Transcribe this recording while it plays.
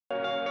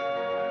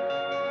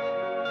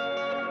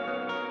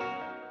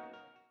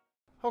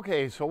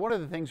Okay, so one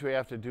of the things we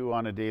have to do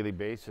on a daily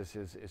basis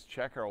is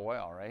check our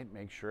oil, right?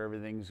 Make sure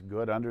everything's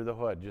good under the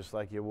hood, just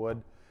like you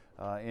would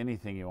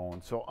anything you own.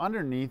 So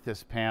underneath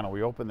this panel,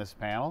 we open this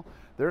panel,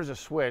 there's a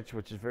switch,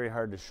 which is very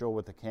hard to show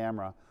with the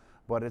camera,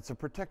 but it's a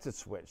protected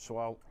switch. So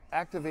I'll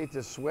activate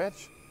this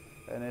switch,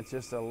 and it's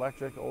just an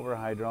electric over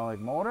hydraulic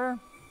motor.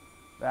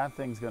 That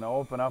thing's gonna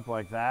open up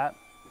like that,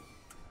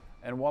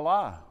 and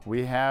voila,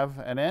 we have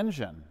an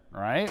engine,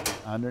 right?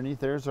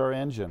 Underneath there's our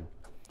engine.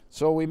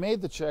 So we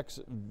made the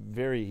checks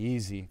very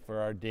easy for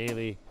our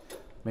daily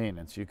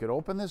maintenance. You could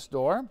open this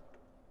door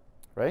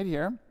right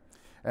here,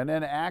 and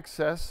then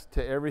access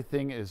to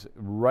everything is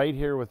right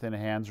here within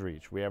hand's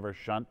reach. We have our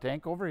shunt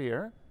tank over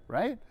here,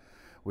 right?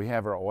 We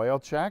have our oil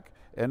check,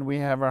 and we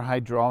have our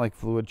hydraulic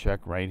fluid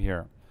check right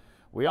here.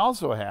 We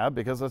also have,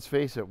 because let's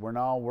face it, we're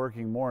now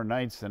working more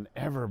nights than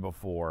ever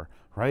before,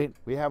 right?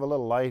 We have a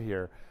little light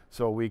here,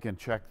 so we can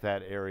check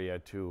that area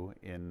too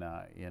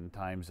in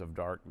times of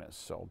darkness.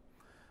 So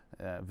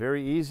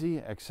very easy,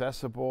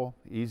 accessible,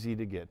 easy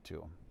to get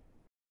to.